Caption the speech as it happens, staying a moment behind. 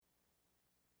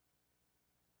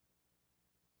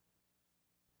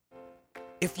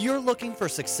If you're looking for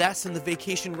success in the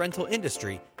vacation rental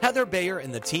industry, Heather Bayer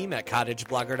and the team at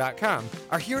cottageblogger.com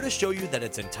are here to show you that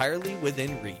it's entirely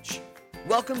within reach.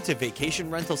 Welcome to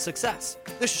Vacation Rental Success,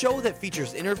 the show that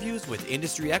features interviews with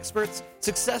industry experts,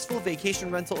 successful vacation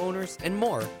rental owners, and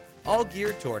more, all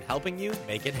geared toward helping you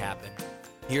make it happen.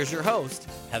 Here's your host,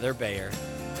 Heather Bayer.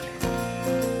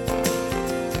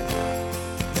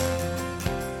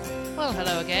 Well,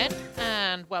 hello again,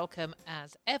 and welcome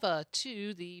as ever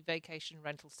to the Vacation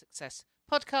Rental Success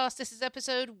podcast. This is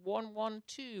episode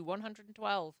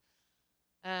 112,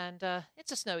 and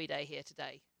it's a snowy day here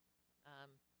today.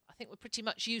 I think we're pretty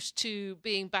much used to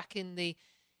being back in the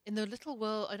little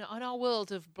world, in our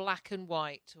world of black and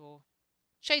white, or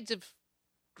shades of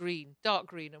green, dark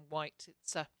green and white.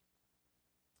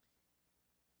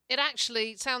 It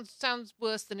actually sounds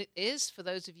worse than it is for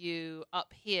those of you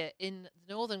up here in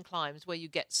the northern climes where you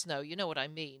get snow. You know what I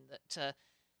mean, that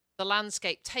the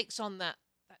landscape takes on that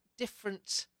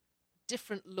different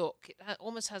look. It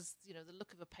almost has, the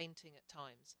look of a painting at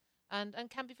times, and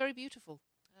can be very beautiful.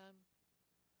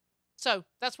 So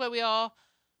that's where we are.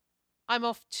 I'm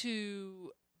off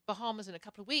to Bahamas in a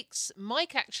couple of weeks.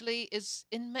 Mike actually is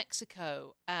in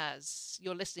Mexico as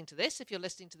you're listening to this, if you're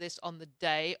listening to this on the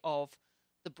day of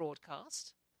the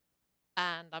broadcast.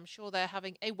 And I'm sure they're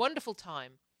having a wonderful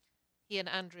time, he and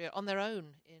Andrea, on their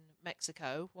own in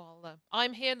Mexico, while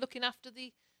I'm here looking after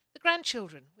the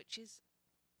grandchildren, which is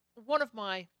one of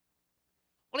my...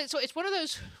 Well, it's one of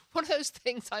those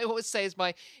things I always say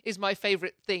is my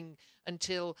favourite thing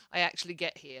until I actually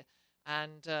get here,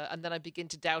 and then I begin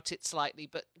to doubt it slightly.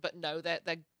 But no, they're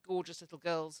gorgeous little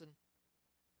girls, and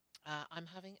I'm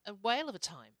having a whale of a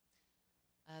time.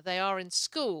 They are in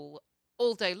school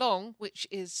all day long, which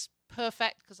is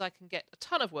perfect because I can get a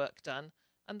ton of work done,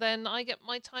 and then I get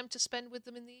my time to spend with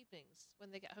them in the evenings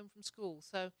when they get home from school.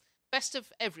 So best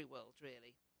of every world,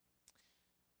 really.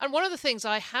 And one of the things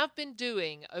I have been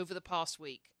doing over the past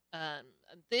week, and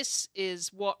this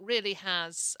is what really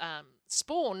has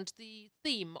spawned the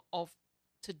theme of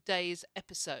today's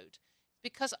episode,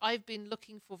 because I've been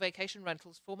looking for vacation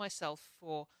rentals for myself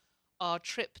for our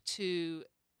trip to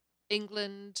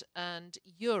England and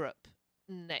Europe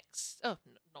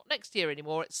not next year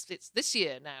anymore, it's this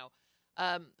year now,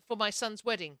 for my son's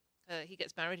wedding. He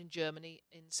gets married in Germany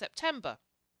in September.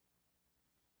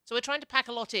 So we're trying to pack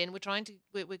a lot in. We're going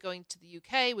to the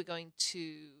UK. We're going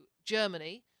to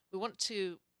Germany. We want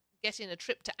to get in a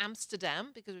trip to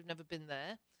Amsterdam because we've never been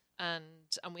there, and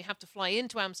we have to fly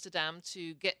into Amsterdam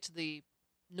to get to the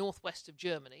northwest of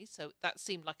Germany. So that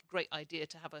seemed like a great idea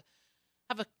to have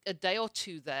a day or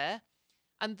two there,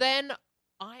 and then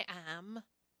I am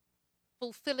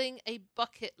fulfilling a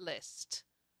bucket list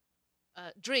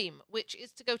dream, which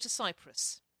is to go to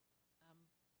Cyprus.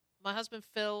 My husband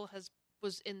Phil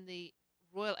was in the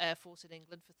Royal Air Force in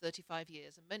England for 35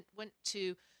 years and went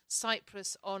to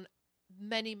Cyprus on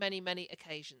many, many, many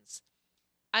occasions.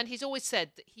 And he's always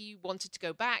said that he wanted to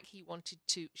go back. He wanted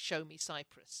to show me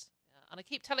Cyprus. And I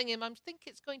keep telling him I think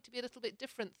it's going to be a little bit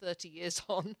different 30 years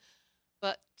on.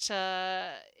 But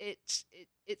it's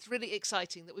really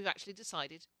exciting that we've actually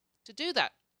decided to do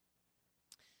that.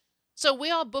 So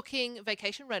we are booking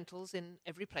vacation rentals in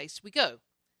every place we go.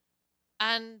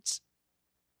 And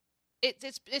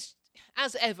it's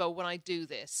as ever when I do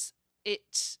this,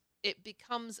 it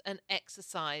becomes an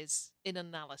exercise in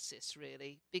analysis,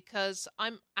 really, because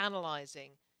I'm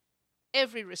analysing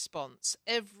every response,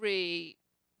 every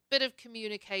bit of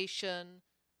communication.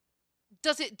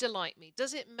 Does it delight me?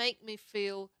 Does it make me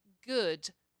feel good,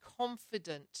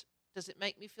 confident? Does it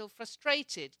make me feel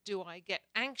frustrated? Do I get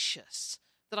anxious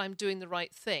that I'm doing the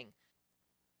right thing?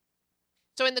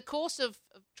 So in the course of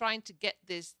trying to get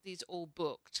these all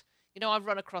booked, I've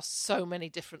run across so many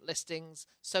different listings,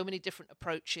 so many different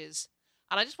approaches.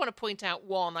 And I just want to point out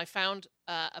one. I found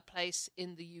a place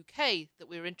in the UK that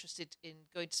we were interested in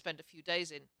going to spend a few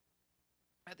days in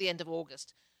at the end of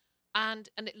August. And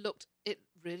it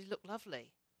really looked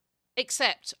lovely.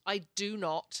 Except I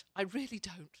really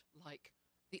don't like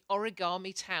the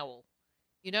origami towel.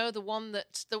 The one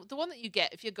that you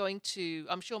get if you're going to,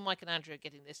 I'm sure Mike and Andrea are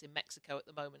getting this in Mexico at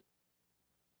the moment.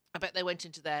 I bet they went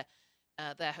into their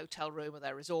hotel room or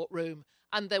their resort room,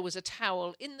 and there was a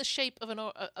towel in the shape of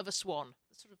a swan,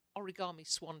 a sort of origami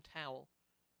swan towel.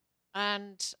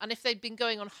 And if they'd been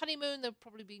going on honeymoon, there'd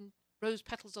probably been rose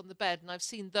petals on the bed, and I've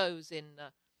seen those in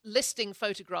listing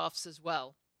photographs as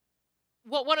well.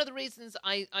 One of the reasons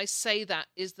I say that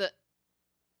is that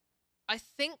I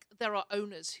think there are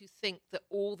owners who think that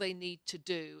all they need to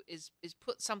do is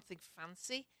put something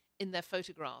fancy in their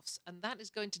photographs, and that is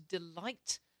going to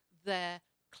delight their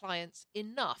clients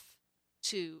enough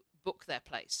to book their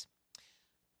place.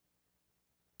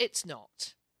 It's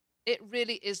not. It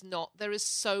really is not. There is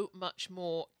so much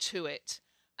more to it.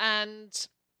 And,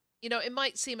 it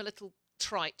might seem a little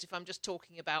trite if I'm just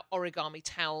talking about origami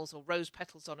towels or rose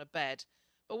petals on a bed.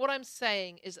 But what I'm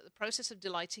saying is that the process of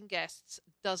delighting guests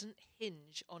doesn't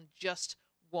hinge on just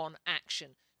one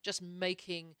action, just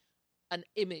making an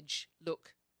image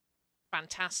look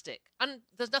fantastic. And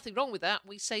there's nothing wrong with that.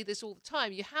 We say this all the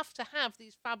time. You have to have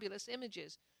these fabulous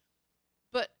images.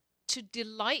 But to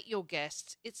delight your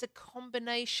guests, it's a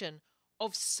combination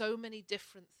of so many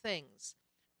different things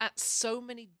at so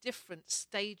many different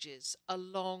stages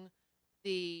along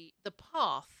the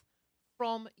path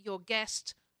from your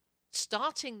guest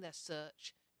starting their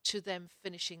search to them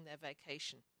finishing their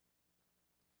vacation.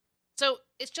 So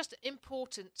it's just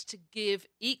important to give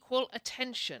equal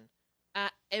attention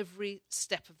at every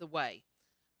step of the way.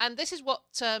 And this is what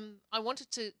I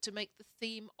wanted to make the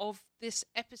theme of this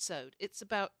episode. It's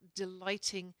about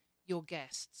delighting your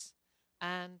guests.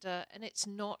 And it's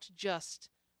not just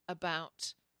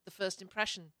about the first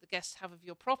impression the guests have of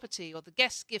your property or the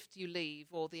guest gift you leave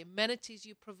or the amenities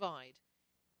you provide.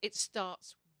 It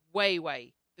starts way,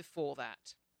 way before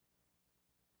that.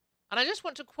 And I just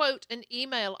want to quote an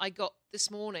email I got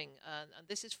this morning, and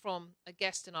this is from a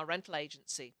guest in our rental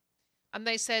agency. And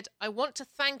they said, "I want to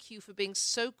thank you for being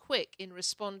so quick in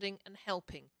responding and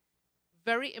helping.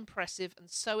 Very impressive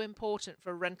and so important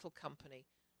for a rental company,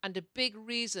 and a big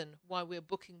reason why we're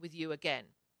booking with you again.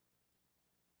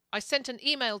 I sent an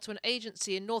email to an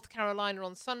agency in North Carolina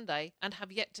on Sunday and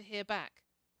have yet to hear back.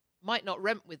 Might not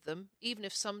rent with them, even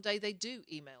if someday they do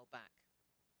email back."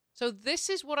 So this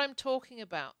is what I'm talking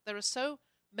about. There are so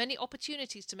many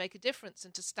opportunities to make a difference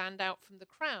and to stand out from the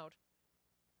crowd.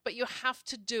 But you have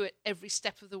to do it every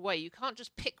step of the way. You can't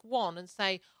just pick one and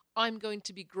say, I'm going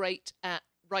to be great at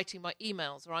writing my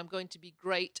emails, or I'm going to be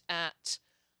great at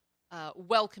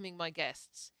welcoming my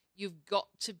guests. You've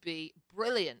got to be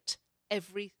brilliant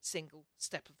every single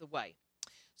step of the way.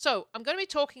 So I'm going to be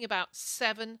talking about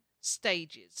 7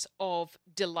 stages of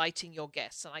delighting your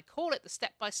guests. And I call it the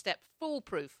step-by-step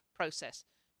foolproof process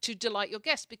to delight your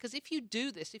guests. Because if you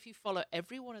do this, if you follow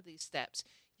every one of these steps,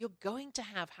 you're going to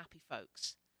have happy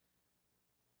folks.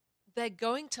 They're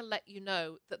going to let you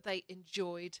know that they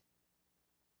enjoyed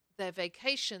their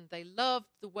vacation. They loved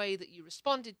the way that you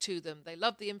responded to them. They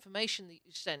loved the information that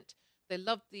you sent. They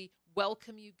loved the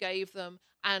welcome you gave them.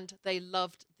 And they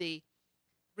loved the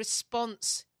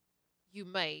response you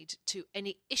made to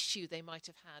any issue they might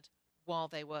have had while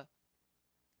they were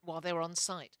on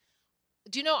site.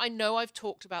 Do you know, I know I've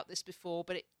talked about this before,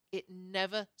 but it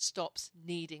never stops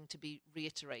needing to be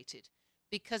reiterated.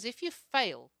 Because if you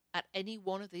fail at any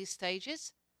one of these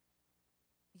stages,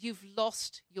 you've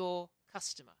lost your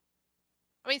customer.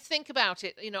 I mean, think about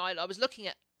it. I was looking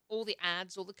at all the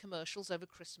ads, all the commercials over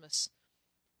Christmas,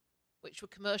 which were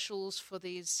commercials for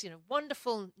these,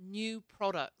 wonderful new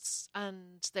products,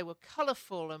 and they were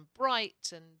colourful and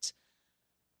bright, and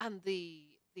the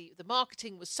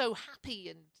marketing was so happy,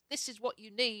 and this is what you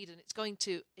need, and it's going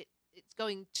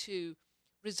to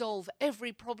resolve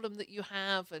every problem that you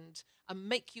have and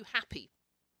make you happy.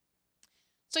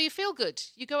 So you feel good.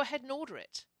 You go ahead and order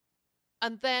it.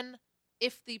 And then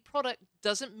if the product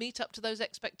doesn't meet up to those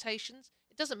expectations,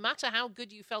 it doesn't matter how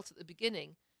good you felt at the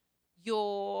beginning,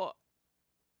 your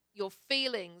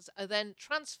feelings are then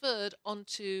transferred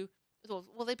onto,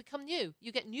 well, they become new.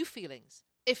 You get new feelings.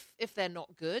 If they're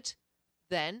not good,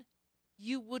 then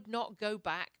you would not go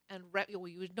back and or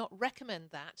you would not recommend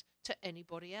that to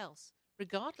anybody else,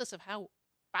 regardless of how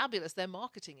fabulous their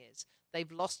marketing is.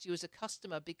 They've lost you as a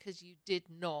customer because you did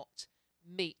not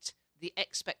meet the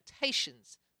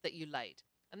expectations that you laid.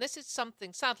 And this is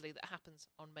something, sadly, that happens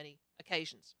on many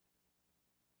occasions.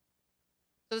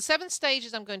 So the 7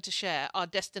 stages I'm going to share are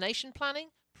destination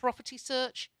planning, property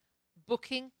search,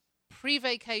 booking,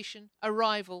 pre-vacation,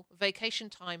 arrival, vacation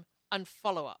time, and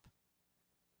follow-up.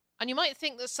 And you might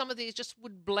think that some of these just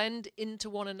would blend into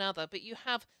one another, but you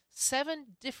have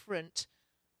 7 different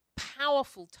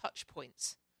powerful touch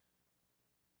points.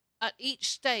 At each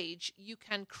stage, you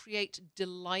can create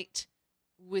delight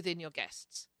within your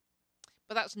guests.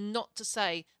 But that's not to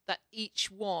say that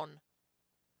each one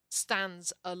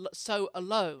stands so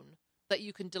alone that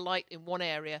you can delight in one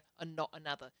area and not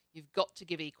another. You've got to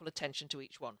give equal attention to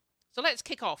each one. So let's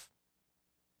kick off.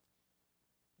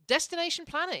 Destination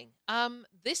planning.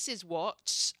 This is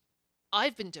what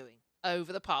I've been doing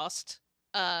over the past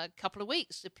couple of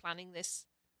weeks, planning this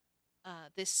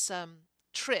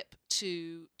trip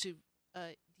to the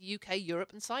UK,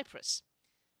 Europe, and Cyprus.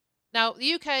 Now,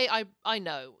 the UK, I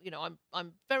know,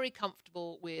 I'm very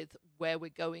comfortable with where we're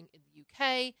going in the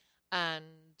UK,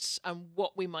 and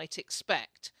what we might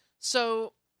expect.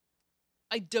 So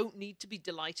I don't need to be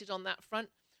delighted on that front.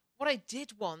 What I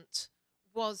did want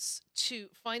was to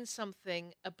find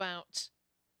something about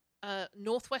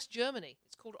northwest Germany.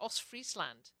 It's called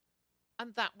Ostfriesland.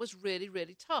 And that was really,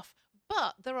 really tough.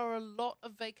 But there are a lot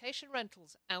of vacation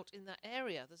rentals out in that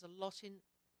area. There's a lot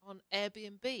on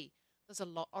Airbnb. There's a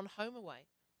lot on HomeAway.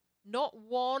 Not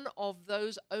one of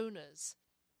those owners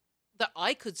that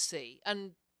I could see,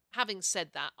 and having said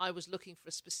that, I was looking for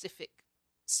a specific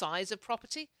size of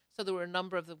property, so there were a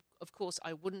number of them, of course,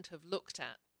 I wouldn't have looked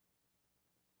at.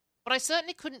 But I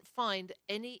certainly couldn't find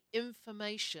any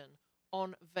information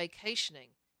on vacationing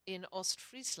in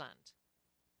Ostfriesland.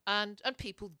 And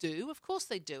people do, of course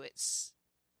they do. It's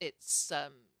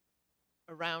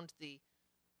around the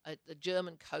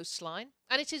German coastline,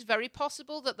 and it is very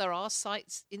possible that there are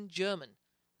sites in German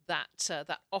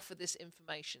that offer this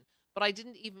information. But I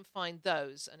didn't even find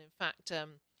those, and in fact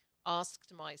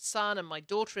asked my son and my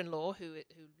daughter-in-law who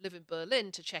live in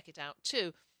Berlin to check it out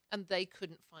too, and they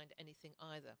couldn't find anything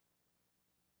either.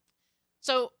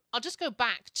 So I'll just go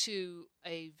back to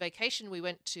a vacation we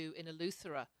went to in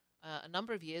Eleuthera a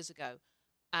number of years ago,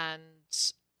 and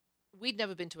we'd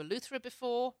never been to Eleuthera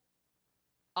before.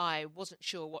 I wasn't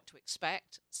sure what to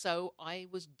expect, so I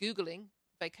was Googling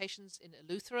vacations in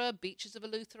Eleuthera, beaches of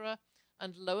Eleuthera,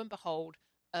 and lo and behold,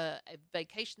 a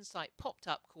vacation site popped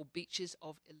up called Beaches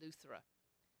of Eleuthera.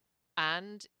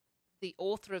 And the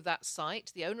author of that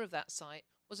site, the owner of that site,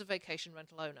 was a vacation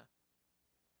rental owner.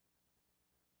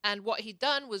 And what he'd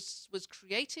done was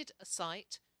created a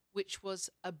site which was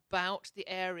about the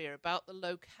area, about the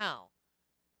locale.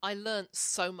 I learned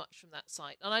so much from that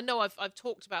site. And I know I've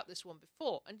talked about this one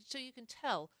before, and so you can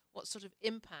tell what sort of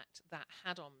impact that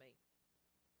had on me.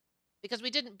 Because we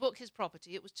didn't book his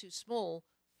property, it was too small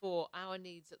for our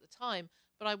needs at the time,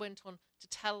 but I went on to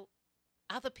tell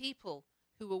other people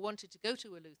who were wanted to go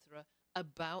to Eleuthera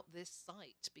about this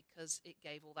site because it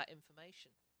gave all that information.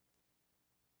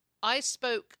 I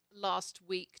spoke last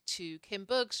week to Kim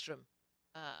Bergstrom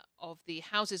of the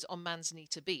Houses on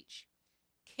Manzanita Beach.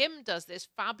 Kim does this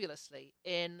fabulously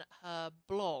in her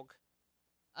blog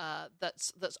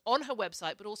that's on her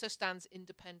website, but also stands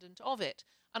independent of it.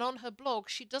 And on her blog,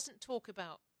 she doesn't talk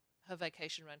about her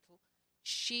vacation rental.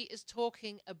 She is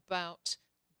talking about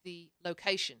the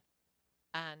location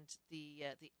and the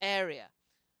area.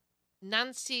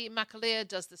 Nancy McAleer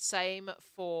does the same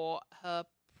for her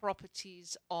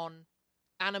properties on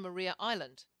Anna Maria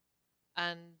Island.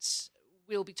 And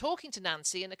we'll be talking to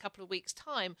Nancy in a couple of weeks'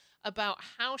 time about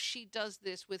how she does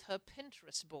this with her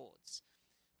Pinterest boards.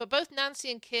 But both Nancy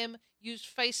and Kim use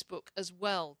Facebook as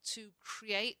well to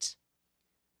create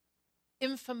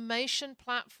information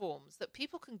platforms that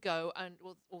people can go and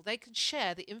or they can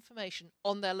share the information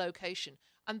on their location.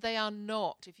 And they are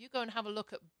not. If you go and have a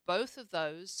look at both of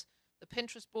those, the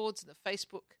Pinterest boards and the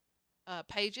Facebook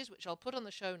pages, which I'll put on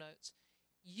the show notes,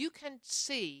 you can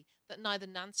see that neither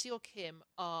Nancy or Kim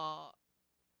are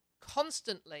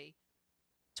constantly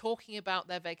talking about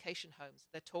their vacation homes.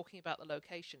 They're talking about the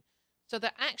location. So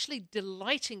they're actually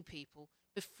delighting people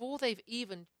before they've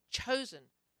even chosen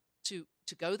to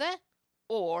go there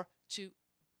or to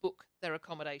book their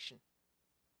accommodation.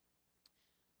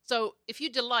 So if you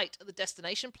delight at the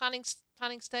destination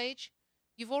planning stage,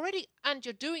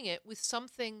 you're doing it with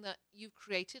something that you've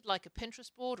created, like a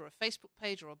Pinterest board or a Facebook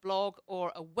page or a blog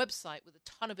or a website with a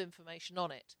ton of information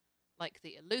on it, like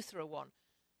the Eleuthera one.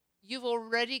 You've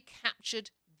already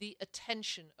captured the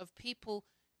attention of people,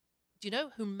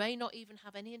 who may not even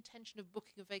have any intention of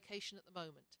booking a vacation at the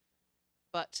moment,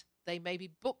 but they may be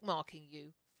bookmarking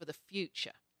you for the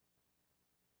future.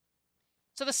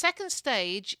 So the second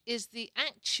stage is the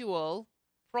actual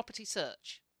property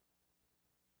search.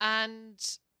 And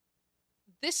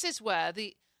this is where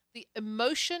the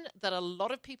emotion that a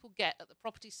lot of people get at the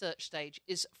property search stage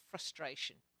is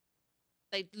frustration.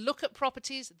 They look at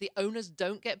properties, the owners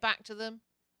don't get back to them,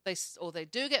 they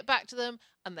do get back to them,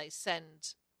 and they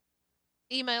send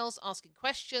emails asking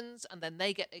questions, and then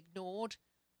they get ignored.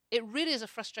 It really is a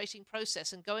frustrating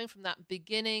process, and going from that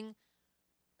beginning,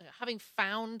 having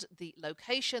found the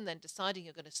location, then deciding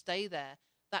you're going to stay there,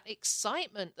 that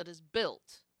excitement that is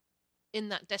built in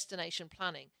that destination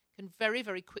planning can very,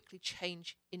 very quickly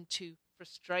change into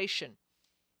frustration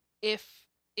if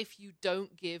you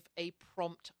don't give a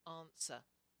prompt answer.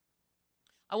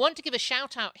 I want to give a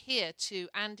shout out here to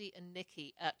Andy and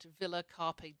Nikki at Villa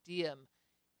Carpe Diem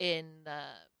in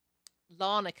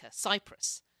Larnaca,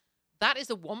 Cyprus. That is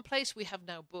the one place we have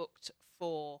now booked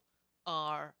for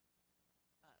our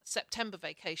September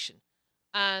vacation.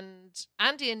 And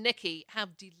Andy and Nikki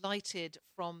have delighted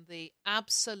from the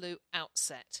absolute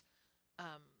outset.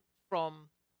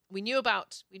 We knew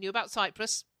about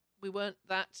Cyprus. We weren't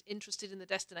that interested in the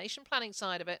destination planning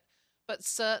side of it, but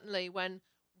certainly when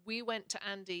we went to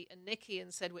Andy and Nikki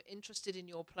and said we're interested in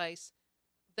your place,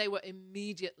 they were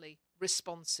immediately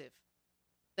responsive.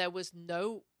 There was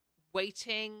no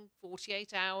waiting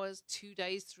 48 hours, 2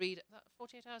 days, 3 days.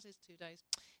 48 hours is 2 days.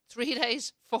 3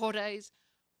 days, 4 days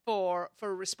for a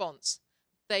response.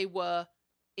 They were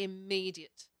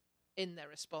immediate in their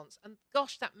response. And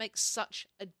gosh, that makes such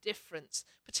a difference,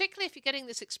 particularly if you're getting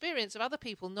this experience of other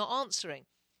people not answering,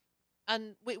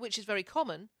 and which is very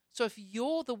common. So if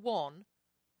you're the one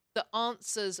that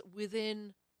answers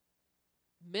within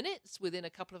minutes, within a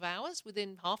couple of hours,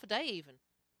 within half a day even,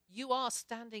 you are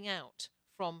standing out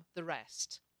from the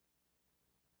rest.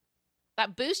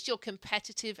 That boosts your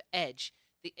competitive edge,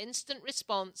 the instant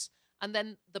response, and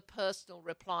then the personal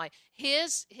reply.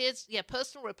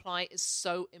 Personal reply is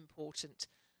so important.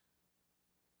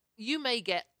 You may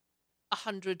get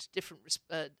 100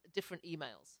 different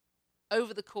emails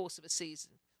over the course of a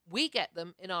season. We get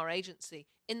them in our agency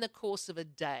in the course of a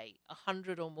day,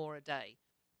 100 or more a day.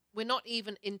 We're not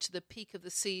even into the peak of the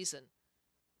season,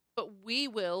 but we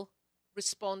will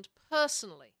respond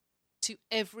personally to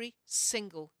every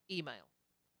single email.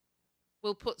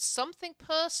 We'll put something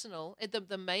personal.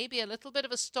 There may be a little bit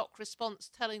of a stock response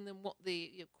telling them what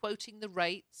quoting the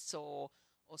rates or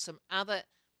some other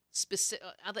specific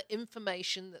other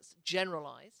information that's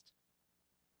generalized.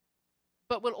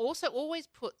 But we'll also always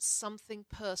put something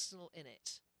personal in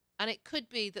it, and it could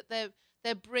be that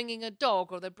they're bringing a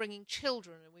dog or they're bringing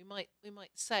children, and we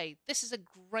might say this is a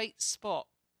great spot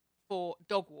for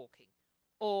dog walking,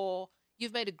 or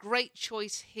you've made a great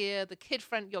choice here.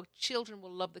 Your children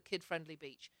will love the kid-friendly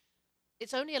beach.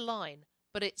 It's only a line,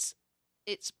 but it's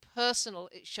personal.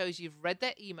 It shows you've read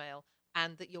their email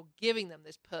and that you're giving them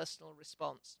this personal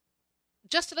response.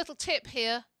 Just a little tip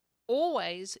here.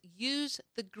 Always use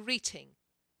the greeting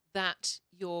that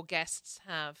your guests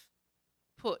have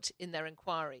put in their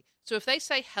inquiry. So if they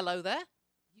say hello there,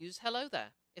 use hello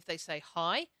there. If they say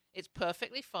hi, it's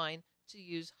perfectly fine to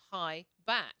use hi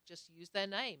back. Just use their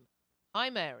name. Hi,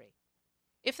 Mary.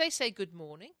 If they say good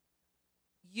morning,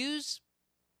 use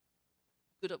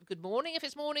good morning if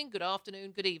it's morning, good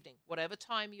afternoon, good evening, whatever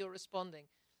time you're responding.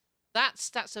 That's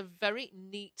a very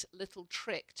neat little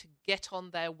trick to get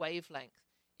on their wavelength.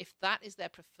 If that is their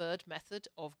preferred method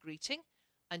of greeting,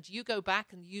 and you go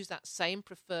back and use that same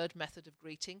preferred method of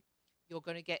greeting, you're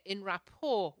going to get in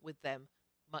rapport with them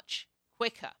much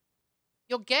quicker.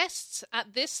 Your guests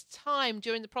at this time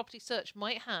during the property search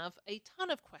might have a ton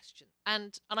of questions,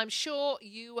 and I'm sure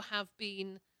you have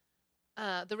been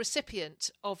the recipient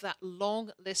of that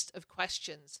long list of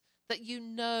questions that you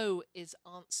know is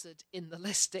answered in the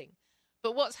listing.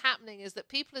 But what's happening is that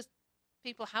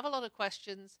people have a lot of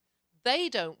questions. They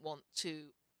don't want to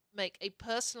make a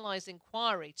personalized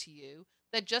inquiry to you.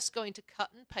 They're just going to cut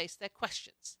and paste their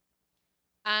questions.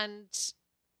 And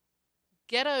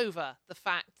get over the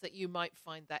fact that you might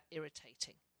find that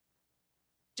irritating.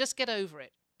 Just get over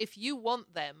it. If you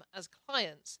want them as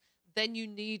clients, then you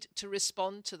need to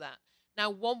respond to that. Now,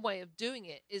 one way of doing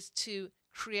it is to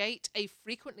create a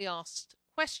frequently asked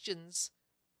questions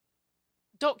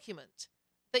document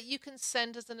that you can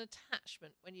send as an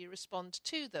attachment when you respond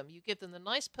to them. You give them the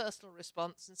nice personal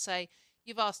response and say,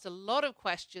 you've asked a lot of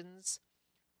questions.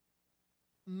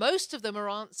 Most of them are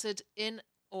answered in,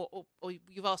 or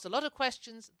you've asked a lot of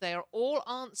questions. They are all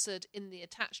answered in the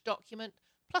attached document,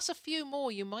 plus a few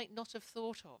more you might not have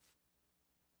thought of.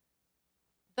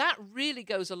 That really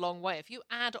goes a long way. If you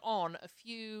add on a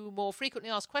few more frequently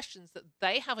asked questions that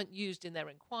they haven't used in their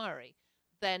inquiry,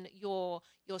 then you're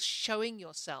showing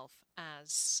yourself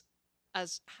as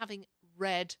having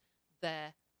read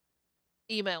their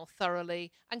email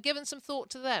thoroughly and given some thought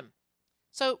to them.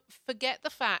 So forget the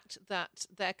fact that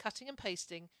they're cutting and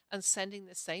pasting and sending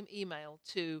the same email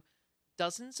to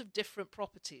dozens of different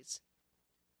properties.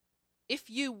 If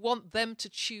you want them to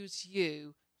choose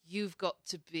you, you've got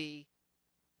to be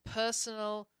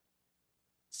personal,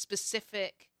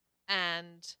 specific,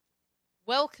 and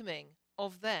welcoming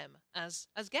of them as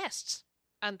guests.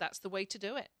 And that's the way to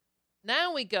do it.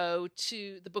 Now we go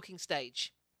to the booking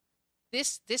stage.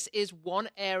 This is one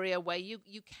area where you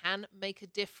can make a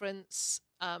difference.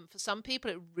 For some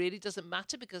people, it really doesn't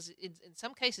matter because in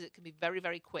some cases it can be very,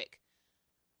 very quick.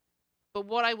 But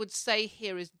what I would say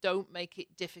here is don't make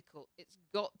it difficult. It's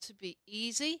got to be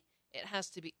easy. It has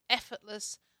to be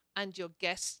effortless. And your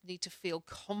guests need to feel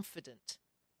confident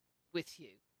with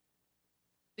you.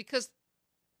 Because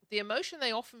the emotion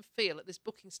they often feel at this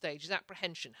booking stage is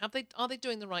apprehension. Are they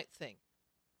doing the right thing?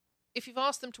 If you've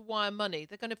asked them to wire money,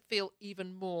 they're going to feel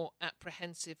even more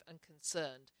apprehensive and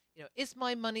concerned. Is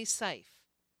my money safe?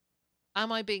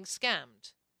 Am I being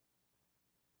scammed?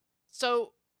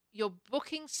 So your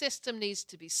booking system needs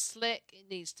to be slick, it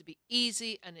needs to be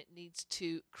easy, and it needs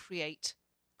to create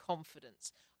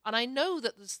confidence. And I know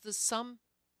that there's some.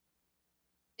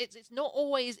 It's not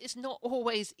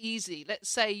always easy. Let's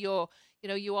say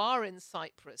you are in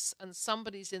Cyprus and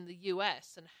somebody's in the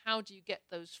US, and how do you get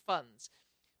those funds?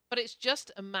 But it's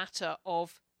just a matter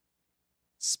of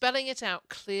spelling it out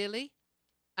clearly.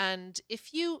 And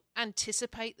if you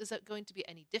anticipate there's going to be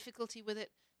any difficulty with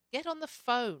it, get on the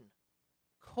phone,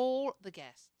 call the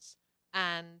guests,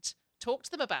 and talk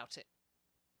to them about it.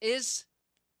 Is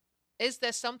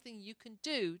there something you can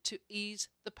do to ease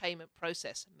the payment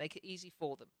process, make it easy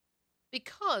for them?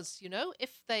 Because,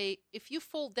 if you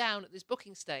fall down at this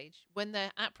booking stage when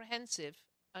they're apprehensive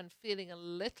and feeling a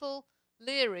little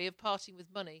leery of parting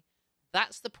with money,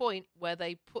 that's the point where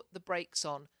they put the brakes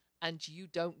on and you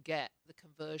don't get the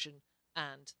conversion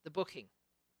and the booking.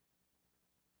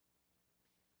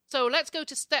 So let's go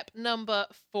to step number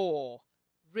 4.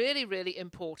 Really, really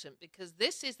important, because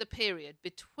this is the period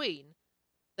between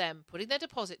them putting their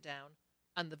deposit down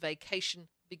and the vacation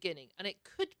beginning. And it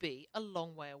could be a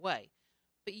long way away.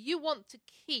 But you want to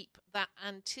keep that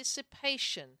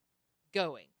anticipation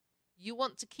going. You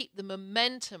want to keep the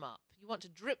momentum up. You want to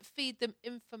drip feed them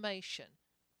information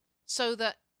so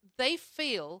that they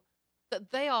feel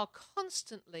that they are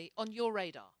constantly on your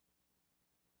radar.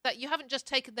 That you haven't just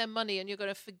taken their money and you're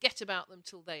going to forget about them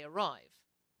till they arrive,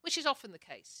 which is often the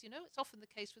case. It's often the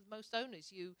case with most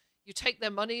owners. You take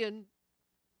their money and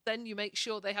then you make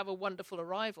sure they have a wonderful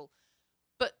arrival.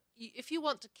 But if you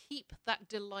want to keep that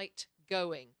delight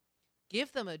going,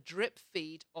 give them a drip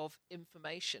feed of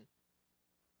information.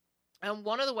 And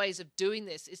one of the ways of doing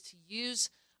this is to use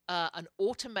an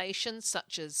automation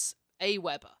such as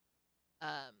Aweber,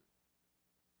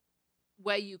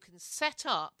 where you can set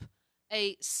up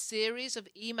a series of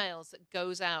emails that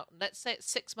goes out. Let's say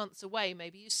it's 6 months away.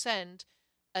 Maybe you send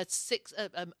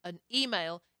an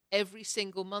email every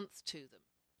single month to them.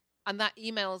 And that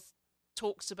email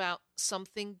talks about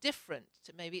something different.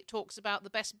 Maybe it talks about the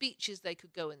best beaches they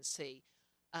could go and see,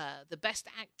 the best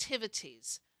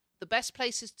activities, the best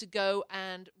places to go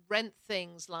and rent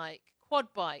things like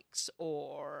quad bikes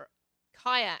or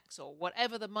kayaks or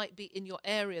whatever there might be in your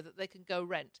area that they can go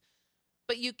rent.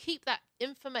 But you keep that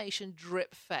information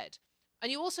drip fed.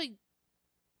 And you also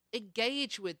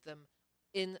engage with them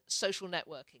in social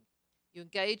networking. You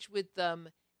engage with them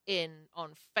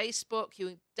on Facebook.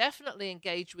 You definitely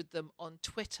engage with them on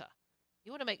Twitter.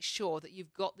 You want to make sure that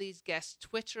you've got these guests'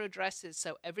 Twitter addresses,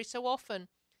 so every so often,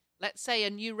 let's say a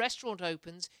new restaurant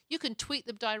opens, you can tweet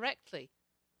them directly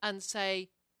and say,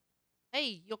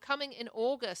 hey, you're coming in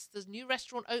August. There's a new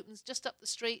restaurant opens just up the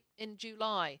street in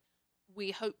July.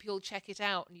 We hope you'll check it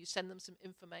out, and you send them some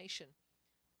information.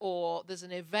 Or there's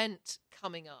an event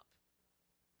coming up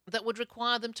that would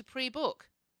require them to pre-book.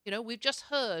 We've just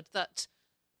heard that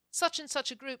such and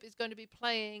such a group is going to be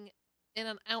playing in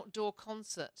an outdoor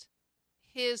concert.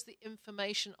 Here's the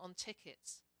information on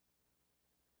tickets.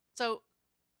 So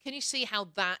can you see how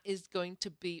that is going to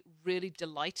be really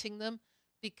delighting them?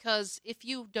 Because if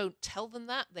you don't tell them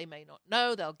that, they may not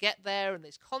know. They'll get there and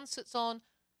there's concerts on.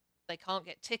 They can't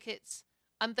get tickets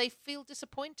and they feel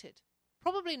disappointed.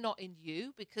 Probably not in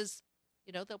you, because,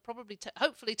 they'll probably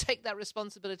hopefully take that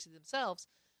responsibility themselves.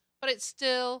 But it's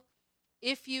still,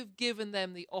 if you've given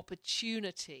them the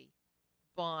opportunity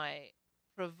by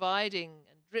providing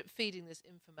and drip feeding this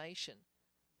information,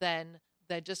 then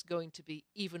they're just going to be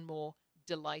even more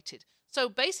delighted. So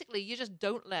basically, you just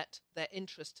don't let their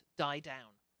interest die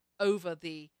down over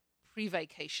the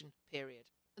pre-vacation period.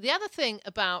 The other thing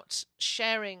about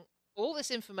sharing all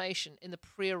this information in the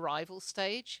pre-arrival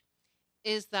stage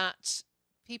is that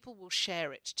people will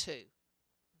share it too.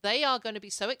 They are going to be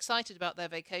so excited about their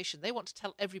vacation. They want to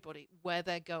tell everybody where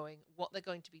they're going, what they're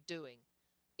going to be doing.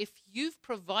 If you've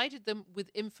provided them with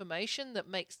information that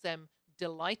makes them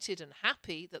delighted and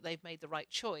happy that they've made the right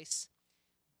choice,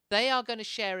 they are going to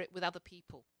share it with other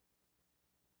people.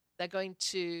 They're going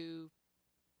to...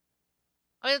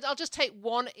 I'll just take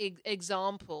one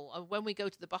example. When we go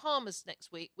to the Bahamas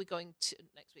next week,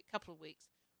 couple of weeks,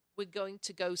 we're going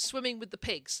to go swimming with the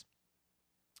pigs,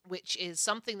 which is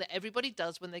something that everybody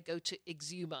does when they go to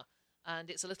Exuma. And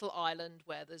it's a little island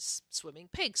where there's swimming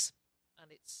pigs.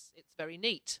 And it's very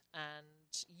neat and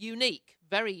unique,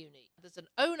 very unique. There's an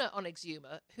owner on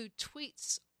Exuma who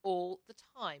tweets all the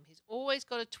time. He's always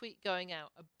got a tweet going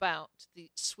out about the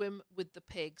Swim with the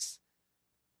Pigs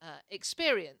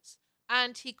experience.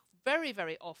 And he very,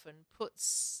 very often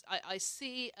puts, I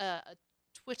see a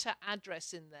Twitter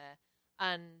address in there,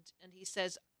 and he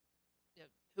says,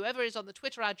 whoever is on the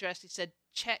Twitter address, he said,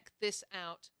 check this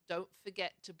out. Don't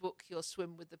forget to book your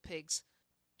Swim with the Pigs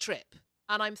trip.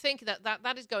 And I'm thinking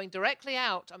that is going directly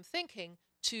out, I'm thinking,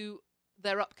 to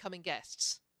their upcoming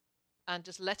guests and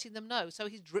just letting them know. So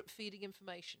he's drip feeding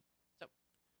information. So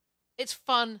it's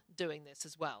fun doing this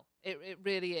as well. It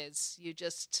really is. You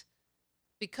just,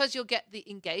 because you'll get the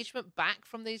engagement back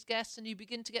from these guests and you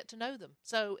begin to get to know them.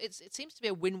 So it seems to be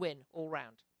a win-win all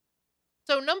round.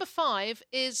 So number 5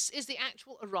 is the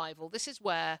actual arrival. This is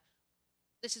where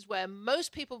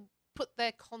most people put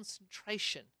their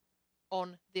concentration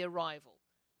on the arrival.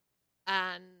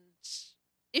 And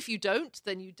if you don't,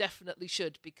 then you definitely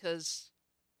should, because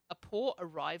a poor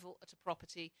arrival at a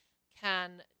property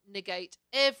can negate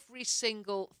every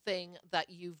single thing that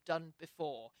you've done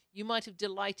before. You might have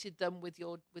delighted them with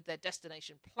their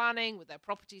destination planning, with their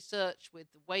property search, with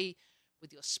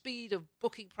your speed of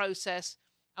booking process,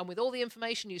 and with all the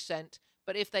information you sent.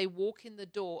 But if they walk in the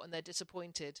door and they're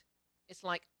disappointed, it's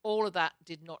like all of that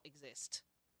did not exist.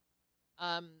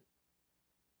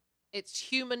 It's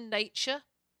human nature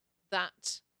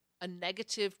that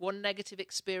one negative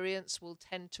experience will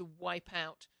tend to wipe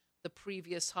out the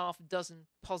previous half dozen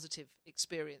positive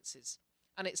experiences.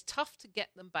 And it's tough to get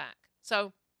them back.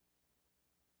 So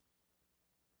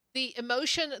the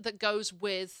emotion that goes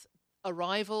with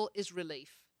arrival is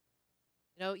relief.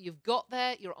 You've got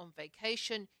there, you're on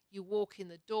vacation, you walk in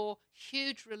the door,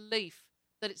 huge relief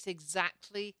that it's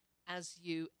exactly as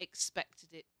you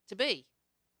expected it to be.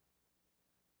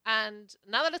 And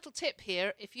another little tip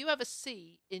here, if you ever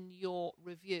see in your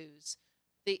reviews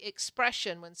the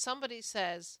expression when somebody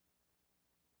says,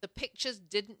 the pictures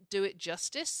didn't do it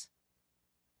justice,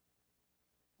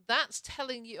 that's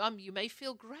telling you, you may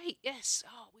feel great. Yes,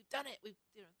 we've done it.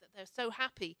 They're so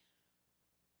happy.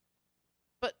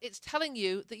 But it's telling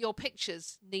you that your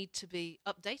pictures need to be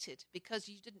updated because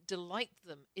you didn't delight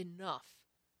them enough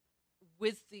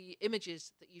with the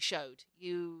images that you showed.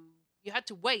 You had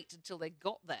to wait until they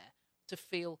got there to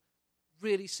feel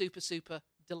really super, super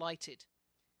delighted.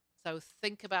 So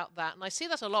think about that. And I see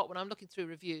that a lot when I'm looking through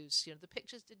reviews. The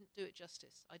pictures didn't do it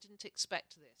justice. I didn't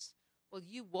expect this. Well,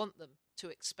 you want them to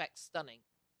expect stunning,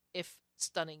 if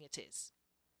stunning it is.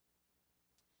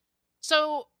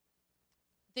 So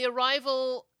the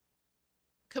arrival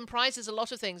comprises a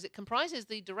lot of things. It comprises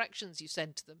the directions you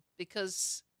send to them,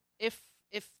 because if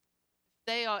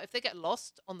they get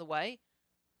lost on the way,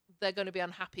 they're going to be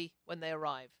unhappy when they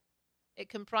arrive. It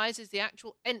comprises the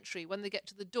actual entry. When they get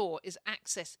to the door, is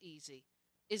access easy?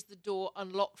 Is the door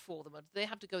unlocked for them? Or do they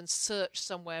have to go and search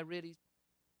somewhere really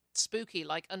spooky,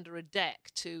 like under a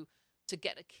deck, to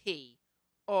get a key?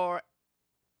 Or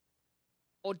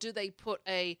do they put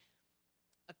a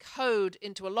code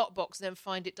into a lockbox and then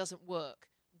find it doesn't work?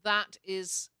 That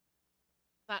is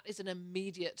an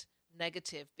immediate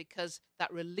negative, because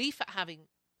that relief at having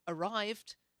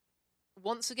arrived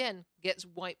once again gets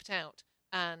wiped out,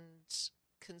 and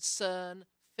concern,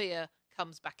 fear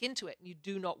comes back into it, and you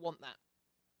do not want that.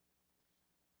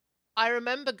 I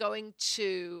remember going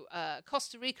to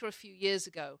Costa Rica a few years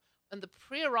ago, and the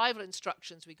pre-arrival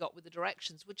instructions we got with the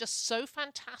directions were just so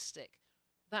fantastic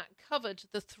that covered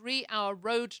the 3-hour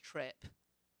road trip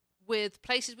with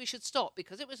places we should stop,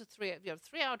 because it was a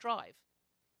 3-hour drive.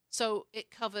 So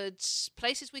it covered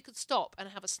places we could stop and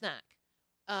have a snack.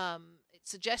 It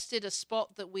suggested a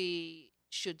spot that we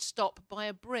should stop by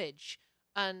a bridge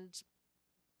and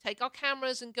take our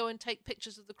cameras and go and take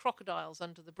pictures of the crocodiles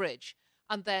under the bridge,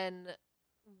 and then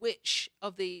which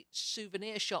of the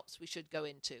souvenir shops we should go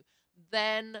into.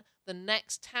 Then the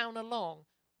next town along,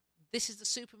 this is the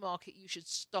supermarket you should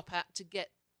stop at to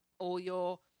get all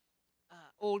your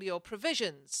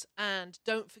provisions, and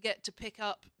don't forget to pick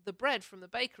up the bread from the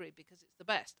bakery because it's the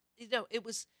best.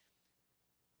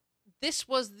 This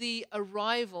was the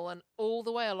arrival, and all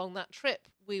the way along that trip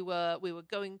we were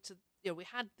going to, we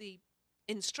had the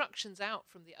instructions out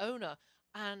from the owner,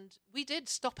 and we did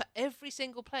stop at every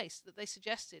single place that they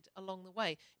suggested along the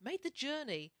way. It made the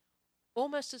journey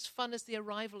almost as fun as the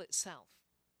arrival itself.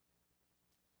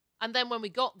 And then when we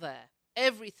got there,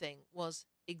 everything was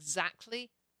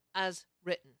exactly as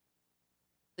written.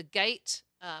 The gate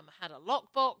had a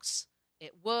lockbox.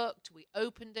 It worked. We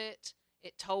opened it.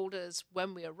 It told us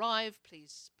when we arrive,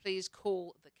 please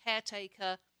call the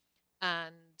caretaker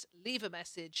and leave a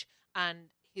message, and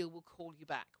he will call you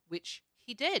back, which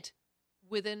he did.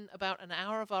 Within about an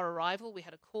hour of our arrival, we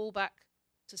had a call back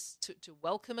to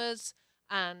welcome us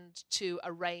and to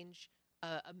arrange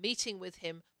a meeting with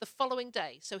him the following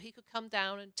day, so he could come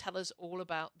down and tell us all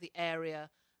about the area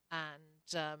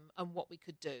and what we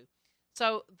could do.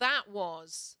 So that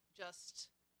was just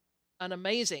an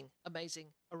amazing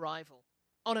arrival.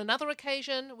 On another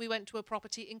occasion, we went to a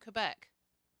property in Quebec,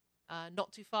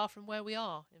 not too far from where we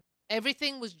are.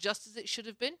 Everything was just as it should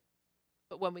have been,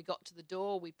 but when we got to the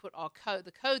door, we put our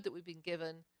the code that we'd been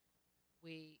given,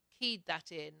 we keyed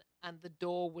that in, and the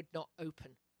door would not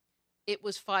open. It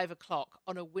was 5 o'clock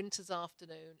on a winter's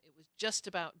afternoon. It was just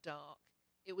about dark.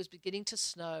 It was beginning to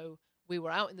snow. We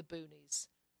were out in the boonies,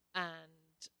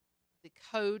 and the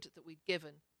code that we'd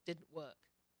given didn't work.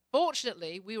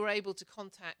 Fortunately, we were able to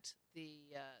contact the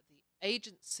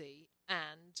agency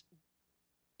and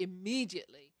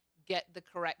immediately get the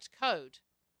correct code.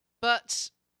 But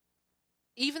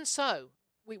even so,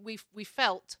 we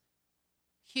felt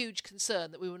huge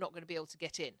concern that we were not going to be able to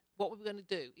get in. What were we going to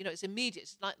do? It's immediate.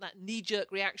 It's like that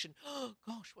knee-jerk reaction. Oh,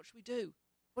 gosh, what should we do?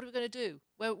 What are we going to do?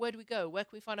 Where do we go? Where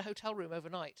can we find a hotel room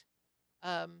overnight?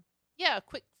 A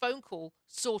quick phone call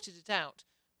sorted it out.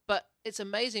 But it's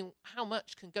amazing how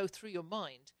much can go through your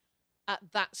mind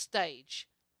at that stage,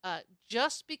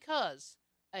 just because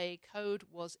a code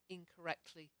was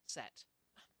incorrectly set.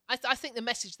 I think the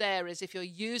message there is, if you're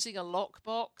using a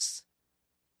lockbox,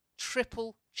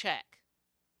 triple check.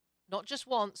 Not just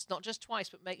once, not just twice,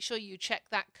 but make sure you check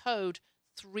that code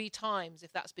 3 times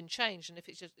if that's been changed. And if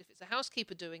it's a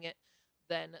housekeeper doing it,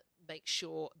 then make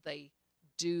sure they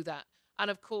do that. And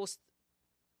of course,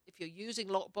 if you're using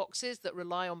lockboxes that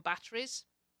rely on batteries,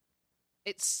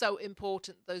 it's so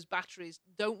important those batteries,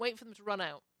 don't wait for them to run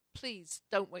out. Please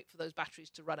don't wait for those batteries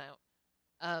to run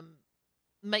out.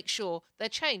 Make sure they're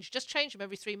changed. Just change them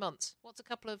every 3 months. What's a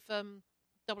couple of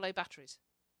AA batteries?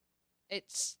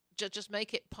 It's just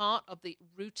make it part of the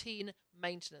routine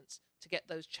maintenance to get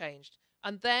those changed.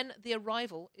 And then the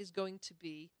arrival is going to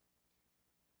be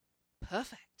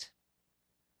perfect.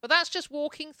 But that's just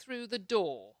walking through the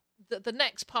door. The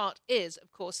next part is,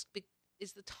 of course,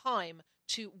 is the time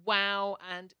to wow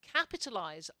and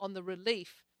capitalize on the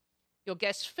relief your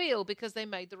guests feel because they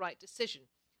made the right decision.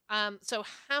 So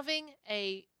having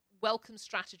a welcome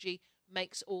strategy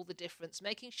makes all the difference.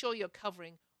 Making sure you're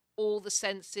covering all the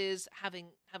senses,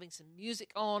 having some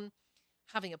music on,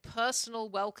 having a personal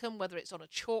welcome, whether it's on a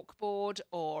chalkboard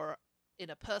or in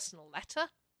a personal letter,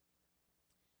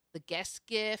 the guest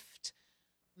gift,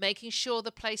 making sure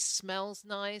the place smells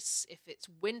nice. If it's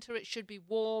winter, it should be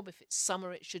warm. If it's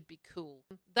summer, it should be cool.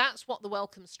 That's what the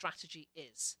welcome strategy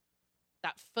is.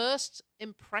 That first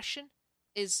impression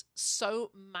is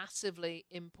so massively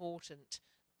important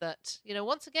that,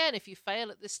 once again, if you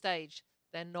fail at this stage,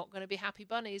 they're not going to be happy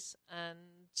bunnies,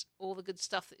 and all the good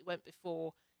stuff that went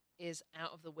before is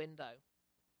out of the window.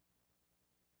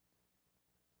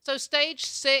 So stage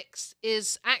 6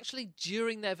 is actually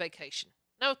during their vacation.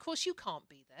 Now, of course, you can't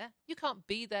be there. You can't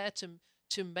be there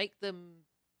to make them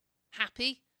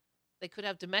happy. They could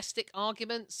have domestic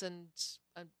arguments and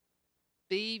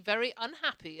be very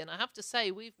unhappy. And I have to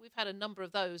say, we've had a number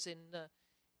of those in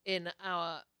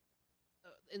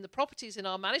the properties in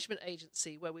our management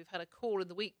agency, where we've had a call in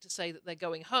the week to say that they're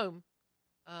going home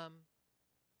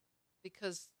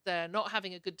because they're not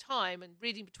having a good time, and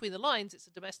reading between the lines, it's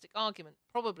a domestic argument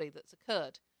probably that's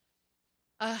occurred.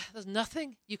 There's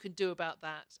nothing you can do about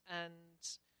that. And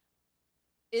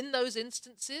in those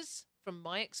instances, from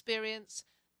my experience,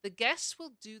 the guests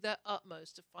will do their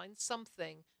utmost to find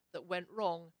something that went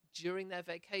wrong during their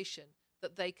vacation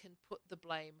that they can put the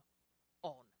blame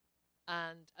on.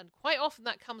 And quite often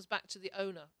that comes back to the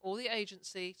owner or the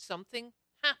agency. Something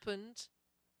happened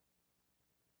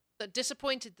that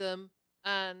disappointed them,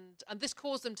 and this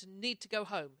caused them to need to go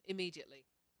home immediately.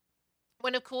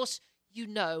 When, of course,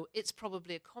 it's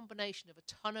probably a combination of a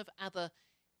ton of other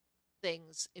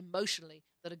things emotionally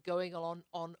that are going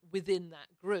on within that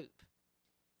group.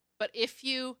 But if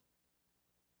you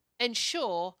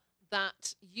ensure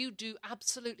that you do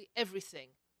absolutely everything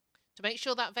to make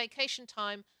sure that vacation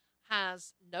time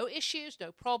has no issues,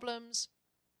 no problems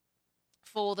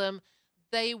for them,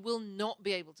 they will not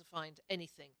be able to find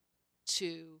anything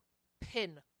to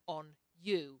pin on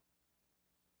you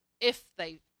if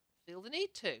they feel the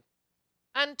need to.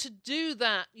 And to do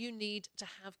that, you need to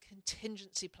have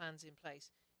contingency plans in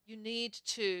place. You need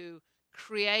to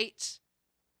create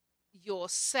your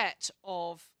set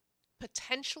of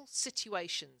potential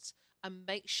situations and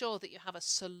make sure that you have a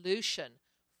solution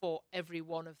for every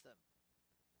one of them.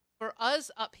 For us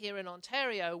up here in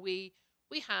Ontario, we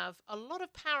have a lot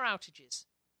of power outages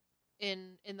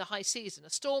in the high season. A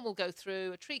storm will go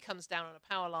through, a tree comes down on a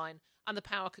power line, and the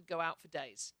power could go out for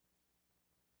days.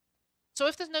 So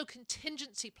if there's no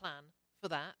contingency plan for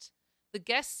that, the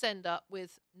guests end up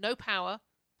with no power,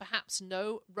 perhaps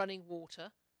no running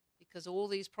water, because all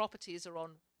these properties are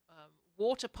on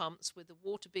water pumps, with the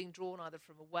water being drawn either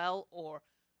from a well or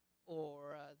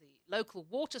the local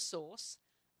water source,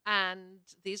 and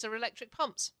these are electric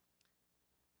pumps.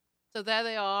 So there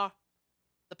they are.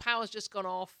 The power's just gone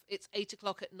off. It's 8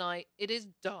 o'clock at night. It is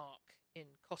dark in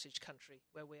cottage country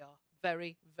where we are.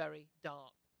 Very, very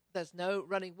dark. There's no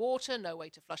running water, no way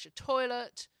to flush a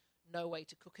toilet, no way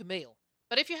to cook a meal.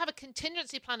 But if you have a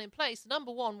contingency plan in place,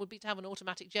 number one would be to have an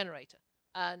automatic generator.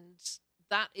 And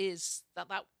that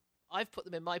I've put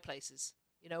them in my places.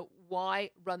 Why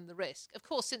run the risk? Of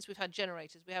course, since we've had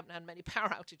generators, we haven't had many power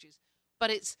outages.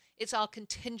 But it's our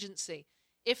contingency.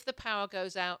 If the power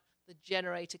goes out, the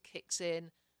generator kicks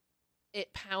in.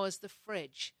 It powers the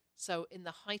fridge. So in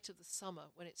the height of the summer,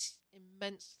 when it's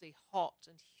immensely hot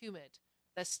and humid,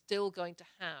 they're still going to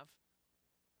have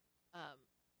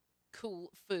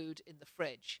cool food in the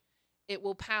fridge. It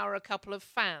will power a couple of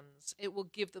fans. It will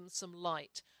give them some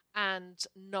light. And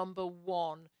number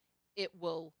one, it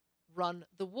will run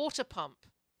the water pump.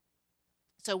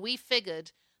 So we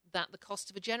figured that the cost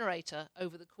of a generator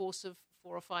over the course of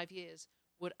 4 or 5 years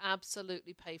would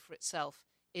absolutely pay for itself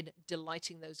in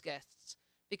delighting those guests.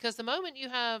 Because the moment you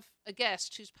have a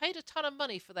guest who's paid a ton of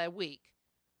money for their week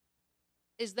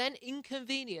is then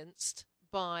inconvenienced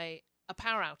by a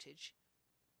power outage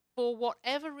for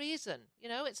whatever reason,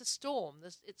 it's a storm,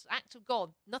 it's an act of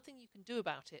God, nothing you can do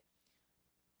about it,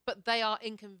 but they are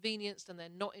inconvenienced and they're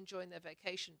not enjoying their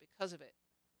vacation because of it.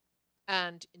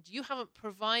 And you haven't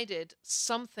provided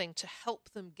something to help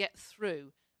them get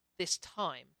through this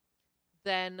time,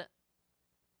 then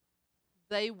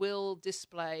they will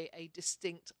display a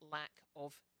distinct lack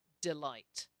of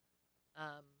delight.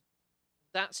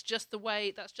 That's just the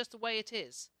way it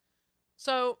is.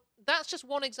 So that's just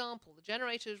one example. The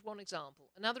generator is one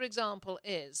example. Another example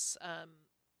is,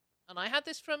 and I had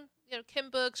this from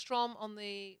Kim Bergstrom on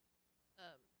the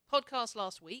podcast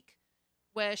last week,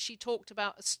 where she talked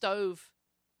about a stove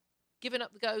giving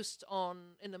up the ghost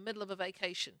in the middle of a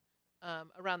vacation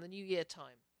around the New Year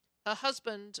time. Her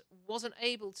husband wasn't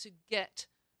able to get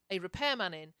a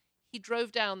repairman in. He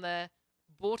drove down there,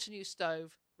 bought a new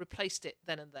stove, replaced it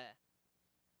then and there.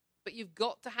 But you've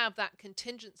got to have that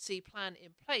contingency plan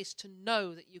in place to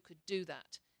know that you could do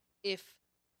that if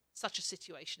such a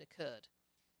situation occurred.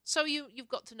 So you've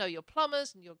got to know your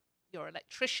plumbers and your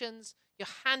electricians, your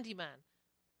handyman.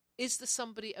 Is there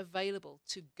somebody available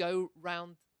to go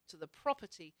round to the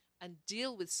property and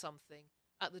deal with something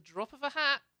at the drop of a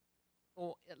hat,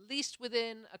 or at least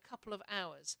within a couple of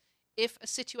hours, if a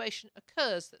situation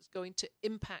occurs that's going to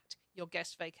impact your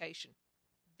guest vacation?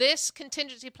 This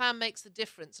contingency plan makes the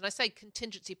difference. And I say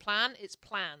contingency plan, it's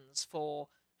plans for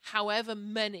however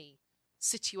many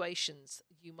situations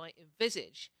you might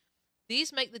envisage.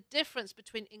 These make the difference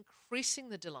between increasing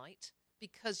the delight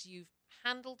because you've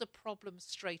handled a problem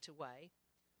straight away,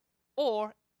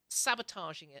 or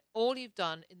sabotaging it, all you've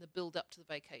done in the build-up to the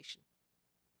vacation.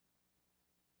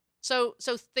 So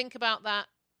think about that.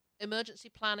 Emergency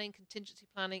planning, contingency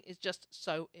planning is just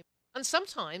so important. And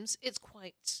sometimes it's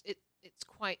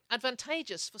quite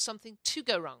advantageous for something to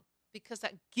go wrong, because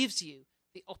that gives you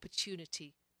the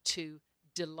opportunity to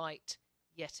delight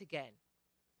yet again.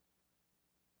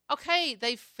 Okay,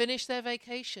 they've finished their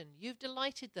vacation. You've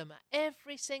delighted them at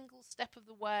every single step of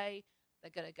the way.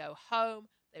 They're going to go home.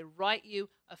 They write you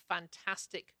a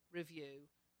fantastic review,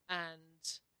 and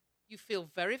you feel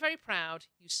very, very proud.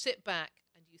 You sit back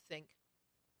and you think,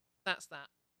 that's that.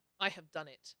 I have done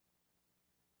it.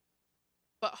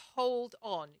 But hold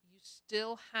on, you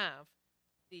still have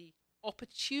the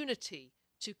opportunity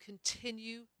to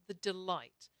continue the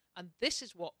delight. And this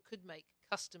is what could make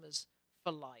customers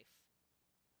for life.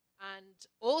 And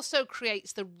also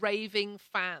creates the raving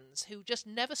fans who just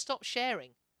never stop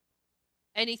sharing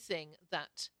anything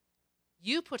that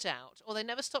you put out, or they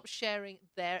never stop sharing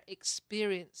their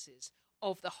experiences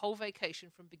of the whole vacation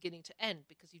from beginning to end,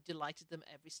 because you delighted them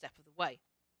every step of the way.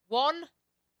 One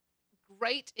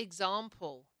great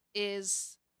example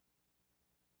is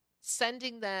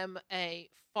sending them a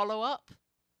follow-up,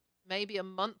 maybe a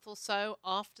month or so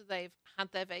after they've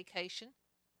had their vacation,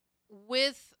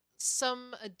 with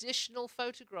some additional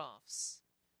photographs.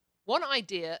 One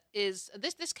idea is,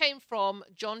 this came from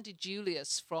John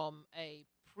DeJulius from a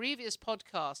previous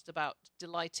podcast about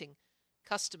delighting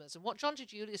customers. And what John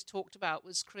DeJulius talked about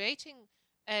was creating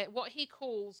what he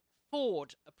calls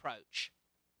Ford approach.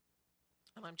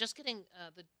 And I'm just getting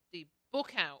the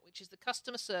book out, which is the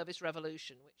customer service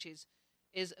revolution, which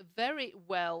is very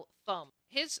well thumbed.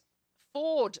 His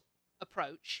Ford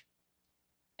approach: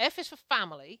 F is for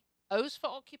family, O is for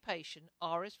occupation,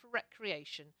 R is for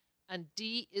recreation, and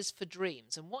D is for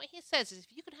dreams. And what he says is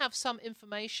if you can have some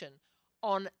information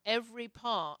on every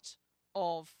part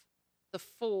of the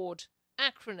Ford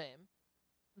acronym,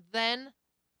 then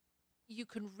you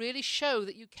can really show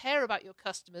that you care about your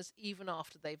customers even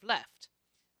after they've left.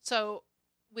 So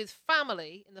with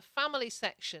family, in the family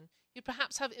section, you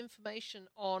perhaps have information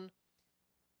on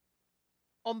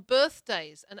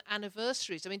birthdays and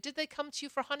anniversaries. I mean, did they come to you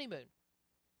for a honeymoon?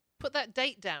 Put that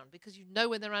date down because you know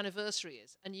when their anniversary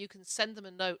is, and you can send them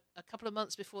a note a couple of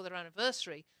months before their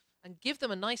anniversary and give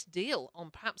them a nice deal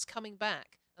on perhaps coming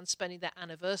back and spending their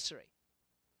anniversary.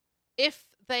 If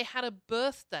they had a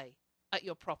birthday at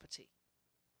your property,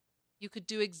 you could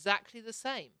do exactly the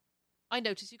same. I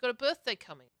noticed you've got a birthday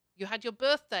coming. You had your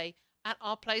birthday at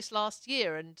our place last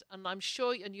year, and I'm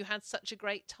sure you had such a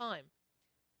great time.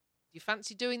 Do you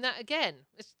fancy doing that again?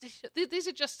 These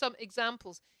are just some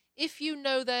examples. If you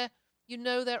know their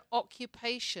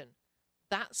occupation,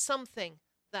 that's something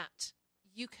that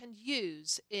you can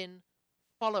use in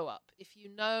follow-up. If you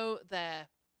know their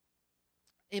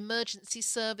emergency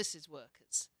services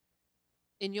workers,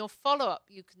 in your follow-up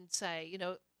you can say,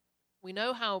 we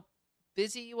know how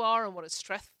busy you are and what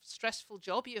a stressful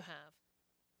job you have.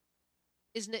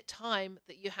 Isn't it time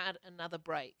that you had another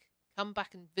break? Come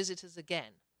back and visit us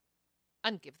again,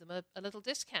 and give them a little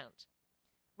discount.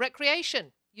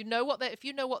 Recreation. If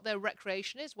you know what their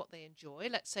recreation is, what they enjoy.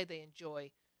 Let's say they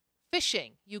enjoy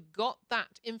fishing. You got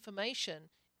that information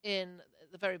in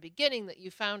the very beginning that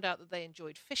you found out that they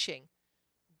enjoyed fishing.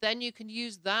 Then you can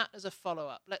use that as a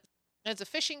follow-up. There's a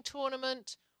fishing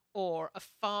tournament or a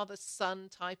father-son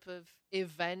type of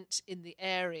event in the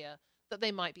area that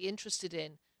they might be interested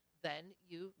in. Then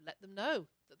you let them know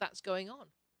that that's going on.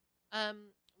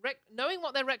 Knowing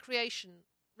what their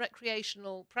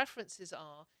recreational preferences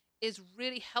are is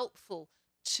really helpful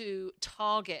to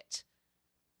target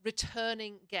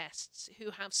returning guests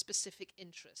who have specific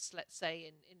interests. Let's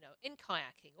say in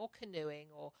kayaking or canoeing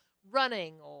or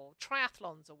running or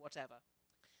triathlons or whatever.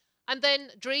 And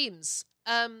then dreams.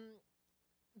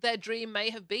 Their dream may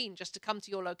have been just to come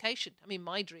to your location. I mean,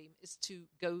 my dream is to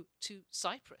go to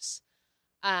Cyprus,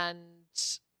 and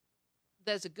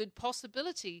there's a good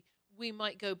possibility we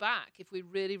might go back if we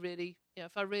really, really,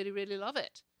 if I really, really love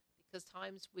it. Because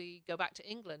times we go back to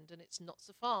England and it's not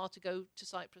so far to go to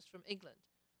Cyprus from England.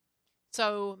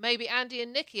 So maybe Andy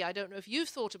and Nikki, I don't know if you've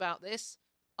thought about this,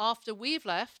 after we've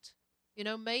left,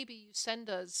 maybe you send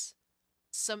us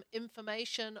some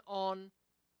information on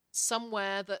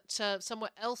somewhere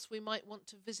else we might want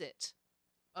to visit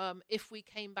if we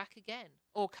came back again,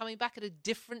 or coming back at a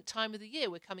different time of the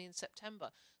year. We're coming in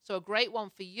September. So a great one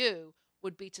for you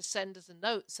would be to send us a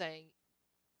note saying,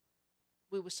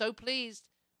 we were so pleased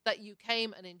that you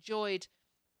came and enjoyed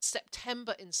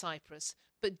September in Cyprus,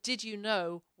 but did you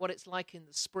know what it's like in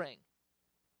the spring?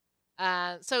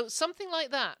 So something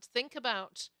like that. Think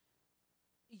about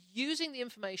using the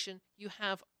information you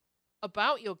have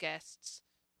about your guests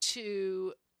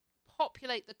to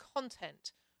populate the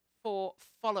content for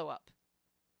follow-up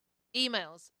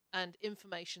emails and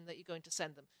information that you're going to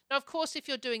send them. Now, of course, if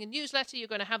you're doing a newsletter, you're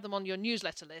going to have them on your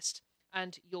newsletter list,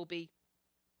 and you'll be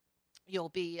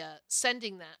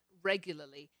sending that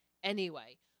regularly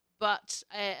anyway. But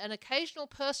an occasional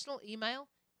personal email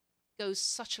goes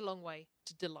such a long way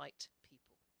to delight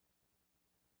people.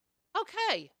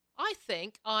 Okay, I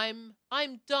think I'm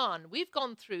done. We've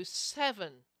gone through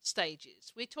 7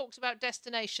 stages. We talked about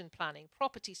destination planning,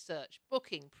 property search,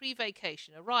 booking,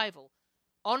 pre-vacation, arrival,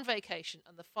 on vacation,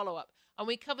 and the follow-up. And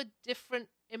we covered different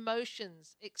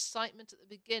emotions: excitement at the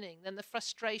beginning, then the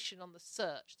frustration on the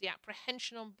search, the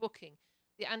apprehension on booking,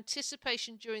 the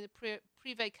anticipation during the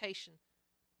pre-vacation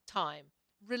time,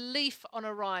 relief on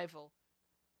arrival,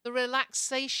 the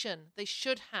relaxation they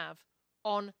should have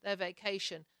on their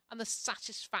vacation, and the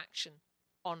satisfaction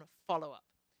on follow-up.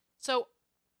 So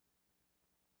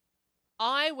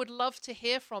I would love to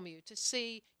hear from you to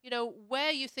see,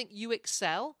 where you think you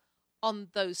excel on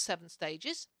those 7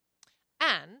 stages,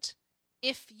 and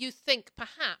if you think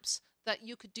perhaps that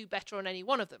you could do better on any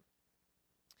one of them.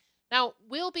 Now,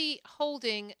 we'll be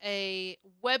holding a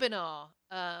webinar.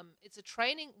 It's a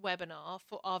training webinar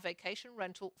for our Vacation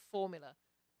Rental Formula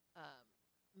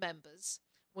members.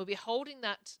 We'll be holding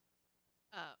that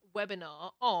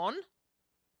webinar on,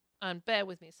 and bear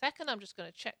with me a second, I'm just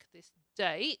going to check this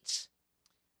date.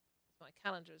 My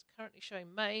calendar is currently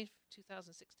showing May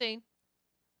 2016.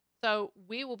 So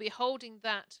we will be holding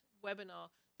that webinar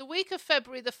the week of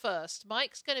February the 1st,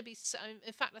 Mike's going to be,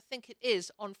 in fact, I think it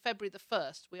is on February the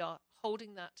 1st, we are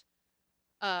holding that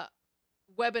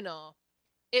webinar.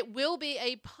 It will be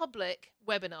a public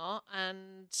webinar,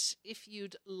 and if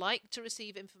you'd like to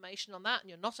receive information on that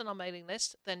and you're not on our mailing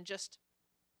list, then just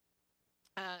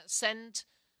send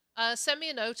me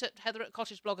a note at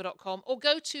heather@cottageblogger.com or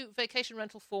go to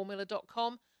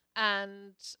vacationrentalformula.com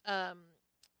and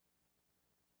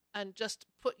just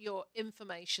put your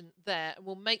information there, and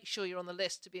we'll make sure you're on the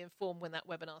list to be informed when that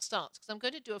webinar starts, because I'm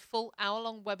going to do a full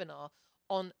hour-long webinar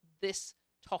on this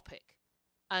topic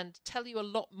and tell you a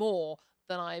lot more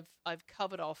than I've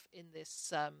covered off in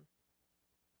this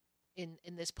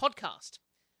in this podcast.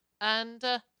 And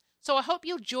so I hope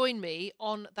you'll join me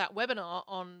on that webinar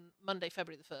on Monday,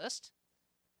 February the 1st,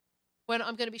 when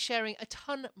I'm going to be sharing a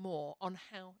ton more on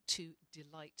how to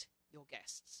delight your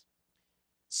guests.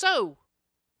 So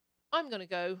I'm going to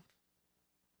go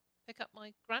pick up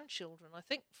my grandchildren, I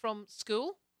think, from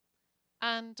school,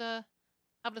 and have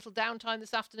a little downtime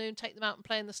this afternoon, take them out and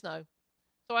play in the snow.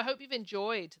 So I hope you've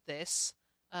enjoyed this.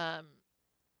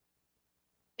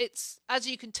 It's, as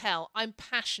you can tell, I'm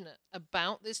passionate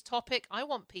about this topic. I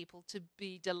want people to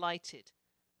be delighted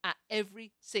at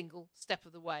every single step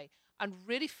of the way, and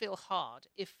really feel hard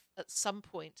if at some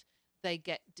point they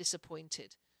get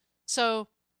disappointed. So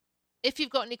if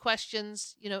you've got any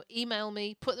questions, email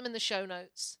me, put them in the show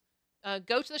notes.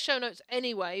 Go to the show notes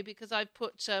anyway, because I've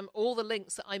put all the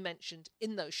links that I mentioned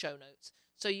in those show notes.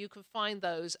 So you can find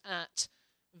those at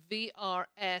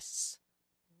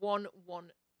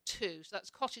VRS112. So that's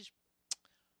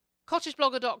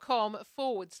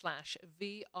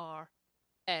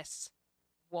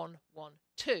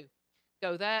cottageblogger.com/VRS112.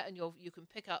 Go there and you can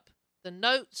pick up the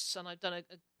notes, and I've done a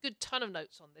good ton of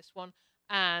notes on this one,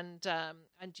 and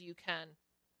you can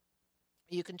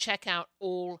check out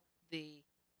all the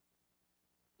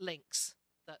links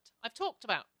that I've talked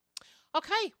about.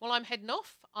 Okay, well, I'm heading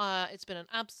off. It's been an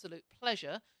absolute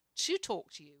pleasure to talk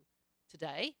to you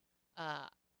today.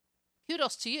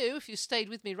 Kudos to you if you stayed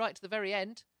with me right to the very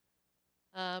end.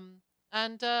 And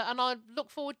I look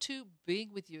forward to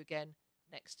being with you again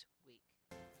next week.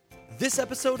 This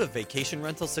episode of Vacation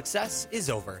Rental Success is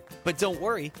over, but don't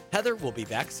worry, Heather will be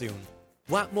back soon.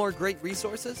 Want more great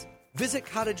resources? Visit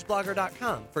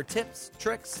cottageblogger.com for tips,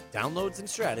 tricks, downloads, and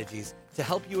strategies to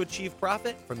help you achieve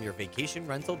profit from your vacation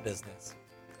rental business.